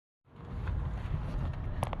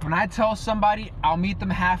When I tell somebody I'll meet them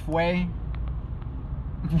halfway,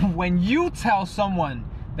 when you tell someone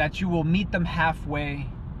that you will meet them halfway,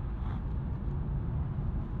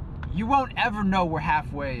 you won't ever know where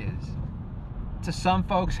halfway is. To some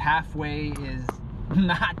folks, halfway is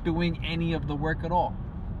not doing any of the work at all.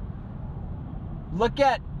 Look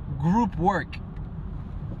at group work.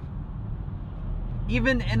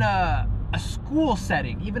 Even in a school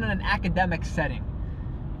setting, even in an academic setting,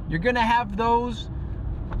 you're gonna have those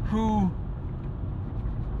who,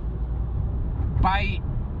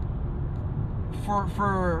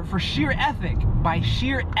 for sheer ethic,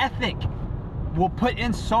 will put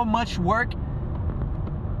in so much work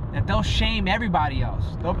that they'll shame everybody else.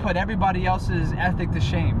 They'll put everybody else's ethic to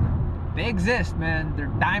shame. They exist, man. They're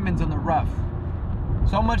diamonds in the rough.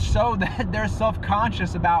 So much so that they're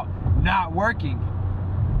self-conscious about not working.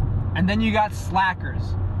 And then you got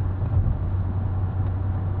slackers.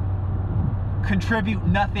 Contribute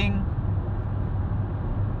nothing.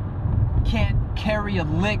 Can't carry a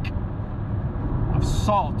lick of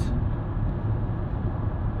salt.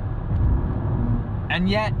 And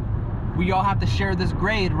yet, we all have to share this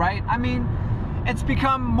grade, right? I mean, it's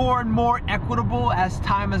become more and more equitable as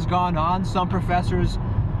time has gone on. Some professors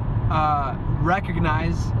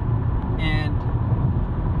recognize and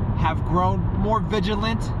have grown more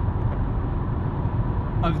vigilant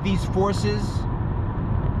of these forces,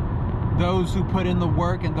 those who put in the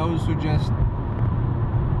work and those who just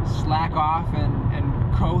slack off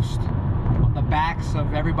and coast on the backs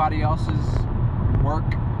of everybody else's work,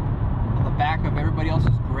 on the back of everybody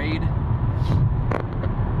else's grade.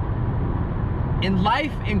 In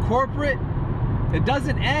life, in corporate, it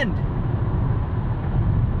doesn't end.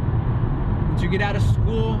 Once you get out of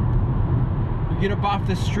school, you get up off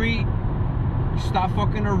the street, you stop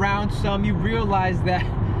fucking around some, you realize that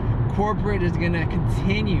corporate is gonna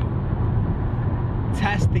continue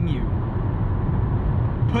testing you,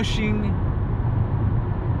 pushing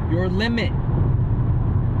your limit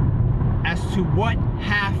as to what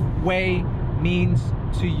halfway means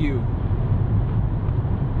to you.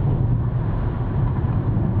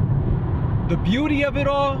 The beauty of it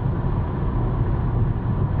all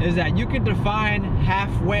is that you can define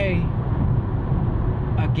halfway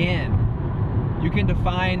again. You can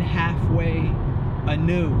define halfway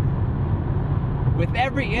anew. With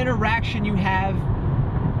every interaction you have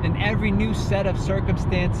and every new set of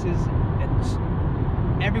circumstances,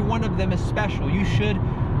 and every one of them is special. You should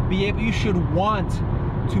want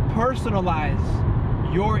to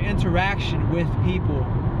personalize your interaction with people.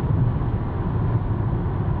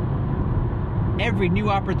 Every new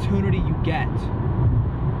opportunity you get.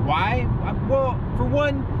 Why? Well, for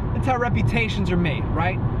one, that's how reputations are made,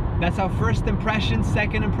 right? That's how first impressions,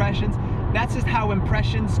 second impressions, that's just how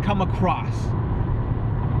impressions come across.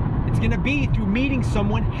 It's gonna be through meeting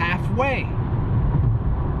someone halfway.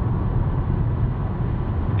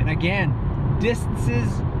 And again,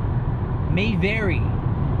 distances may vary.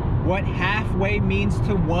 What halfway means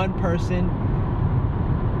to one person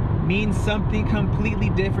means something completely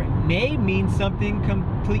different, may mean something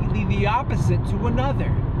completely the opposite to another.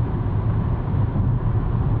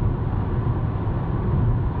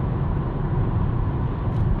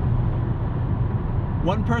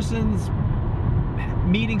 One person's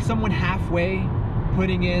meeting someone halfway,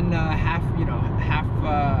 putting in half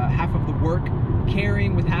of the work,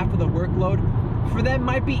 carrying with half of the workload. For them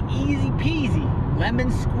might be easy peasy,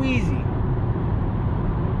 lemon squeezy.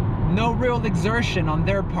 No real exertion on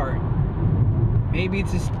their part. Maybe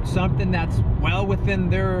it's just something that's well within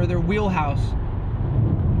their wheelhouse,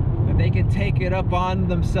 that they can take it up on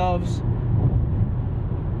themselves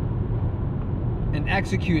and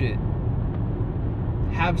execute it.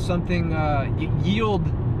 Have something yield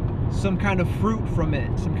some kind of fruit from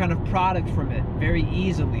it, some kind of product from it very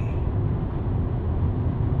easily.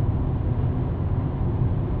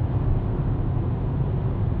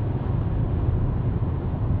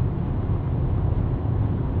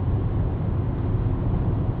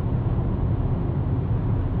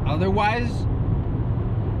 Otherwise,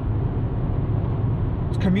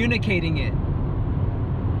 it's communicating it,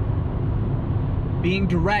 being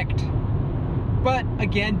direct, but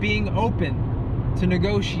again, being open to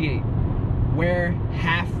negotiate where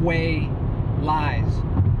halfway lies,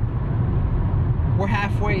 where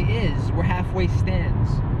halfway is, where halfway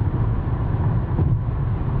stands.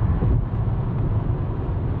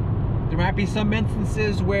 There might be some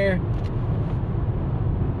instances where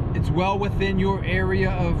it's well within your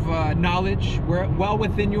area of knowledge, well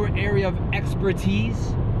within your area of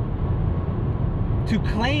expertise to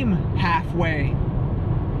claim halfway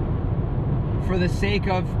for the sake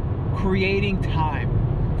of creating time,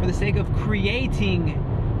 for the sake of creating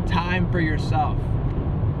time for yourself.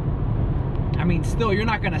 I mean, still, you're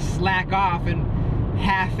not gonna slack off and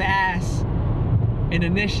half-ass an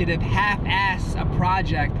initiative, half-ass a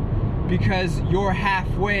project because your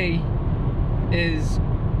halfway is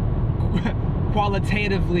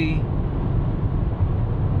qualitatively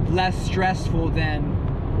less stressful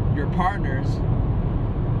than your partner's.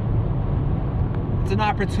 It's an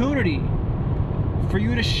opportunity for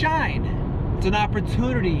you to shine. It's an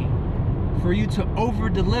opportunity for you to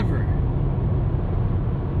over-deliver.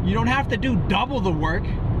 You don't have to do double the work,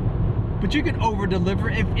 but you can over-deliver.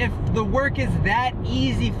 If the work is that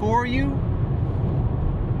easy for you,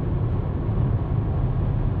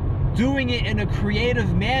 doing it in a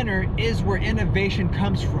creative manner is where innovation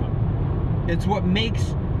comes from. It's what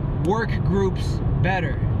makes work groups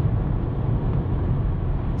better.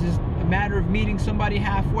 It's just a matter of meeting somebody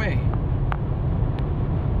halfway,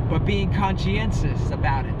 but being conscientious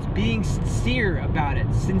about it, being sincere about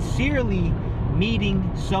it, sincerely meeting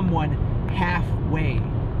someone halfway.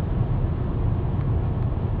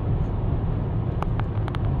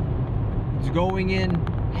 It's going in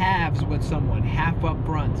halves with someone, half up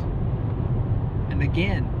front. And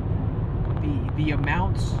again, the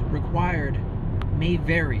amounts required may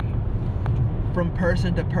vary from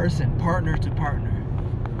person to person, partner to partner.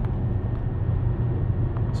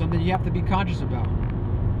 Something you have to be conscious about.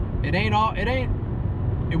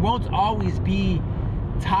 It won't always be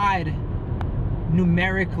tied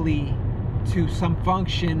numerically to some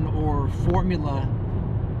function or formula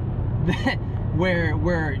that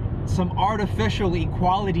where some artificial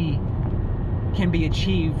equality can be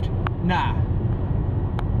achieved. Nah.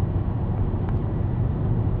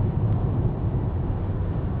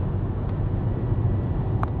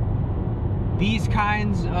 These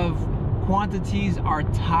kinds of quantities are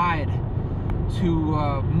tied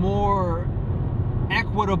to more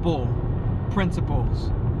equitable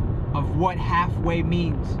principles of what halfway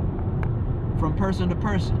means from person to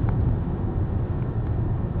person,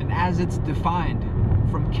 and as it's defined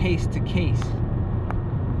from case to case.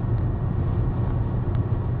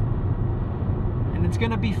 And it's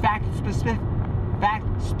going to be fact specific.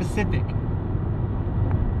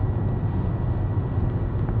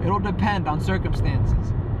 It'll depend on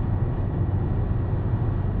circumstances.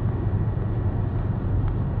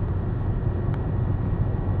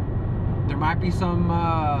 There might be some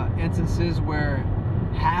instances where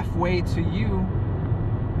halfway to you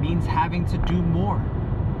means having to do more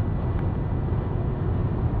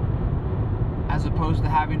as opposed to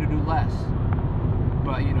having to do less.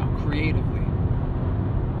 But, you know, creatively,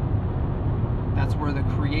 that's where the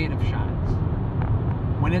creative shines.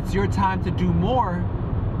 When it's your time to do more,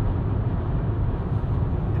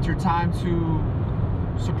 it's your time to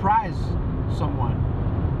surprise someone,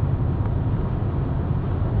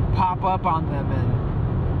 pop up on them and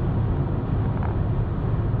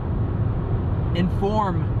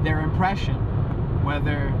inform their impression,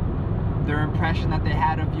 whether their impression that they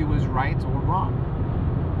had of you was right or wrong.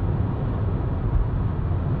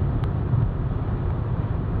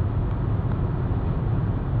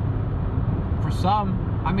 For some,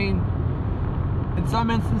 I mean, in some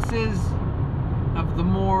instances of the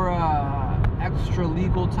more extra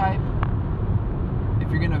legal type,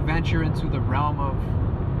 if you're going to venture into the realm of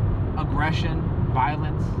aggression,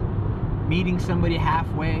 violence, meeting somebody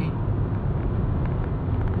halfway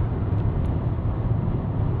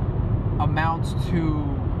amounts to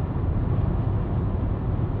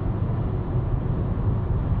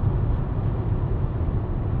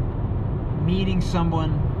meeting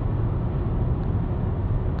someone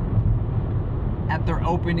at their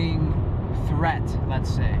opening threat, let's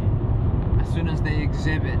say, as soon as they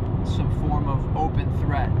exhibit some form of open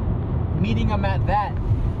threat, meeting them at that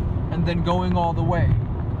and then going all the way.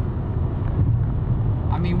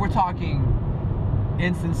 I mean, we're talking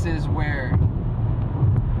instances where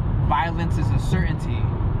violence is a certainty,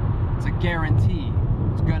 it's a guarantee,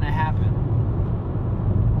 it's gonna happen.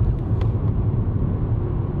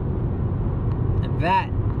 And that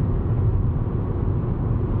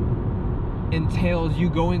entails you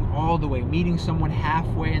going all the way, meeting someone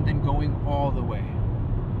halfway and then going all the way.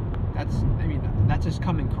 That's just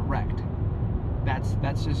coming correct. That's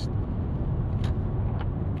just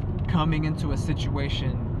coming into a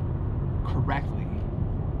situation correctly.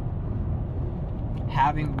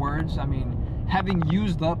 Having words, I mean, having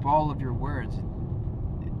used up all of your words,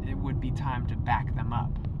 it would be time to back them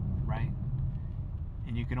up, right?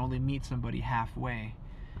 And you can only meet somebody halfway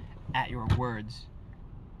at your words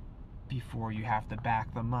before you have to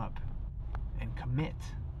back them up and commit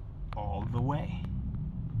all the way.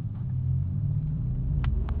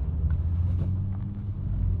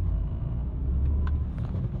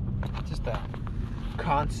 just a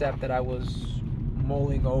concept that I was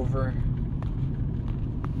mulling over.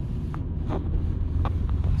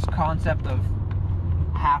 This concept of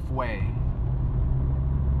halfway.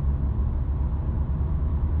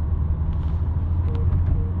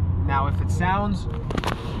 Now, if it sounds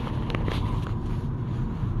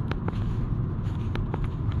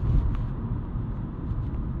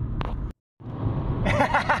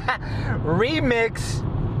remix,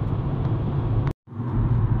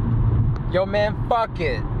 yo man, fuck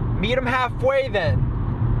it. Meet him halfway then.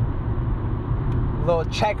 A little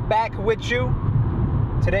check back with you.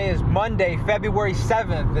 Today is Monday, February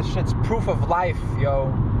 7th. This shit's proof of life,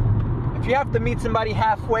 yo. If you have to meet somebody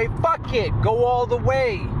halfway, fuck it. Go all the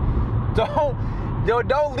way.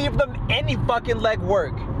 Don't leave them any fucking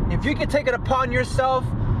legwork. If you can take it upon yourself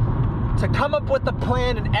to come up with a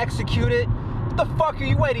plan and execute it, what the fuck are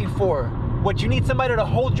you waiting for? What, you need somebody to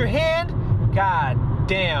hold your hand? God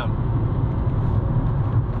damn.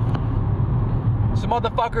 Some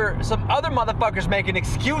other motherfuckers making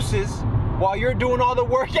excuses while you're doing all the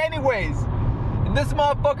work anyways. And this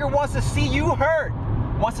motherfucker wants to see you hurt,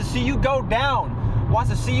 wants to see you go down,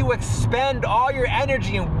 wants to see you expend all your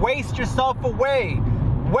energy and waste yourself away.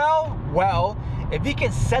 Well, if you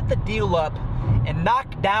can set the deal up and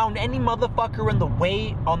knock down any motherfucker in the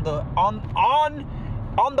way on the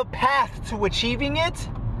path to achieving it,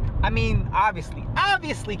 I mean,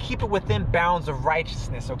 obviously keep it within bounds of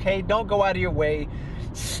righteousness, okay? Don't go out of your way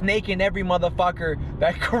snaking every motherfucker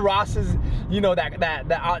that crosses,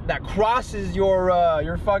 that crosses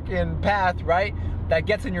your fucking path, right? That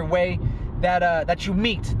gets in your way, that you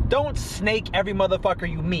meet. Don't snake every motherfucker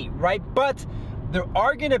you meet, right? But there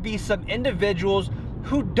are gonna be some individuals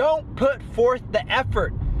who don't put forth the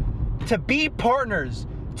effort to be partners,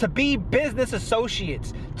 to be business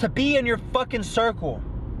associates, to be in your fucking circle.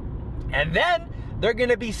 And then there are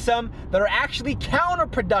gonna be some that are actually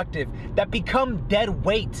counterproductive, that become dead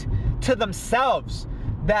weight to themselves,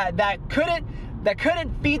 that couldn't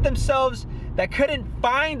feed themselves, that couldn't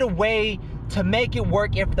find a way to make it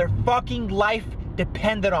work if their fucking life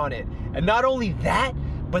depended on it. And not only that,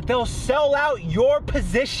 but they'll sell out your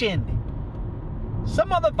position. Some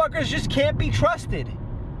motherfuckers just can't be trusted.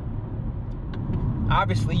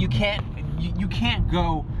 Obviously, you can't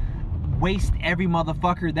go waste every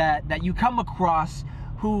motherfucker that you come across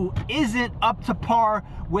who isn't up to par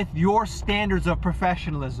with your standards of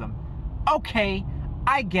professionalism. Okay,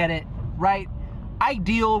 I get it, right? I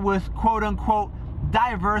deal with quote-unquote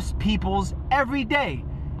diverse peoples every day.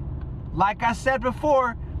 Like I said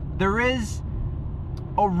before, there is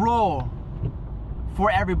a role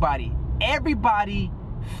for everybody. Everybody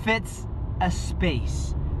fits a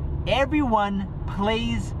space. Everyone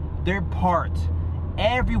plays their part.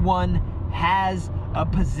 Everyone has a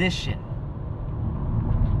position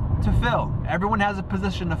to fill. Everyone has a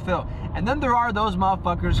position to fill. And then there are those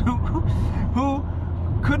motherfuckers who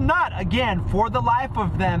could not, again, for the life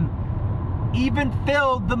of them, even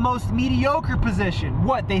fill the most mediocre position.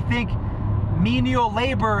 What, they think menial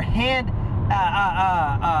labor,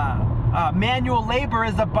 manual labor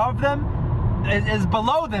is above them, is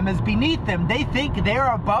below them, is beneath them. They think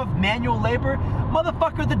they're above manual labor.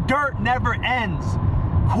 Motherfucker, the dirt never ends.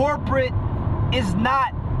 Corporate is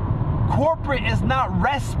not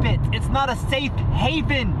respite. It's not a safe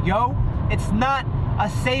haven, yo. It's not a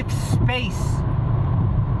safe space.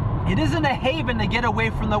 It isn't a haven to get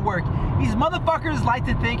away from the work. These motherfuckers like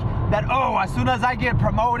to think that, oh, as soon as I get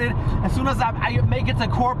promoted, as soon as I make it to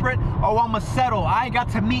corporate, oh, I'ma settle. I ain't got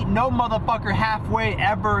to meet no motherfucker halfway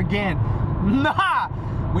ever again. Nah!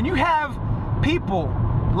 When you have people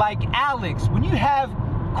like Alex, when you have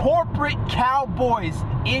corporate cowboys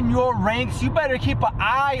in your ranks, you better keep an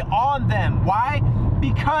eye on them. Why?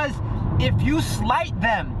 Because if you slight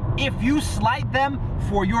them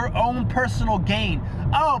for your own personal gain,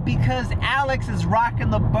 oh, because Alex is rocking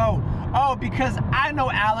the boat, oh, because I know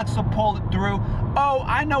Alex will pull it through, oh,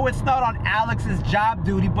 I know it's not on Alex's job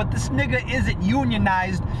duty, but this nigga isn't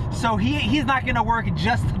unionized, so he's not gonna work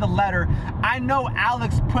just to the letter. I know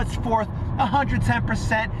Alex puts forth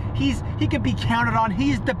 110%. He can be counted on.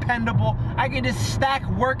 He's dependable. I can just stack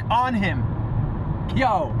work on him.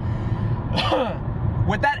 Yo,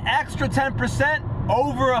 with that extra 10%,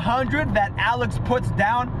 over 100 that Alex puts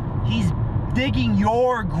down, he's digging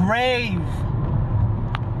your grave.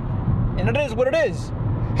 And it is what it is.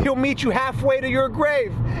 He'll meet you halfway to your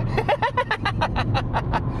grave.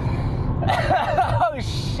 Oh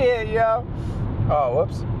shit, yo. Oh,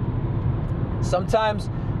 whoops. Sometimes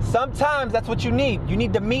that's what you need. You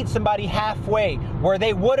need to meet somebody halfway, where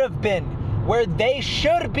they would have been, where they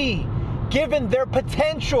should be, given their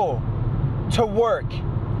potential to work.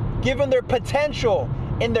 given their potential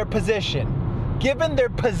in their position, given their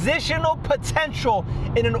positional potential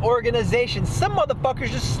in an organization, some motherfuckers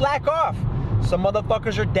just slack off. Some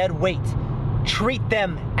motherfuckers are dead weight. Treat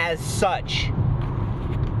them as such.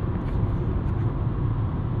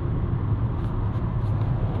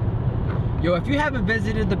 Yo, if you haven't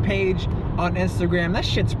visited the page on Instagram, that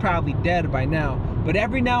shit's probably dead by now. But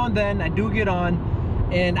every now and then I do get on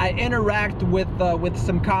and I interact with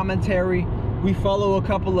some commentary. We follow a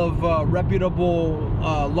couple of reputable,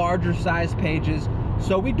 larger size pages.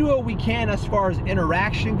 So we do what we can as far as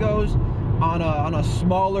interaction goes on a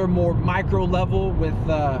smaller, more micro level with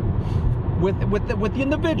the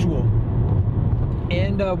individual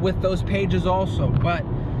and with those pages also. But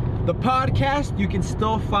the podcast you can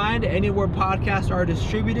still find anywhere podcasts are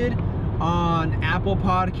distributed, on Apple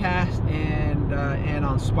Podcasts and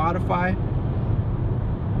on Spotify.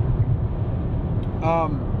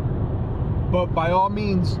 But by all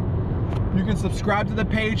means, you can subscribe to the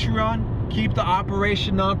Patreon, keep the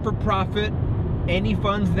operation non-for-profit. Any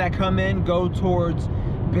funds that come in go towards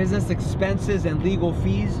business expenses and legal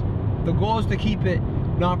fees. The goal is to keep it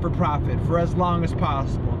non-for-profit for as long as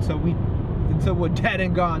possible until we're dead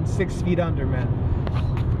and gone, 6 feet under, man.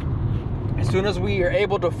 As soon as we are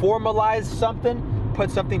able to formalize something,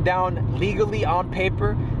 put something down legally on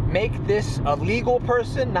paper, make this a legal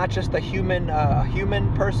person, not just a human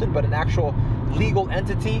person, but an actual legal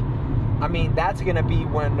entity. I mean, that's gonna be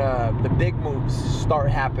when the big moves start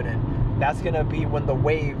happening. That's gonna be when the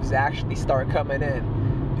waves actually start coming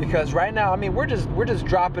in. Because right now, I mean, we're just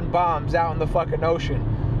dropping bombs out in the fucking ocean.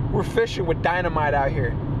 We're fishing with dynamite out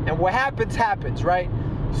here, and what happens, right?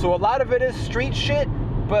 So a lot of it is street shit,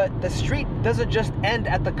 but the street doesn't just end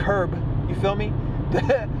at the curb. You feel me?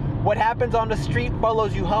 What happens on the street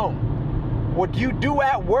follows you home. What you do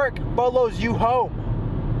at work follows you home.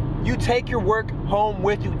 You take your work home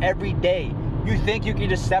with you every day. You think you can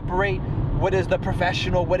just separate what is the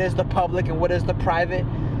professional, what is the public, and what is the private?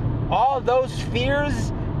 All those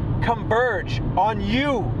fears converge on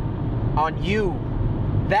you. On you.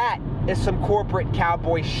 That is some corporate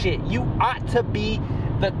cowboy shit. You ought to be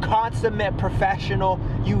the consummate professional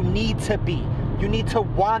you need to be. You need to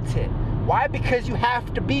want it. Why? Because you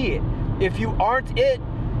have to be it. If you aren't it,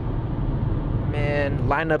 man,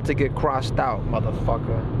 line up to get crossed out,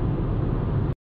 motherfucker.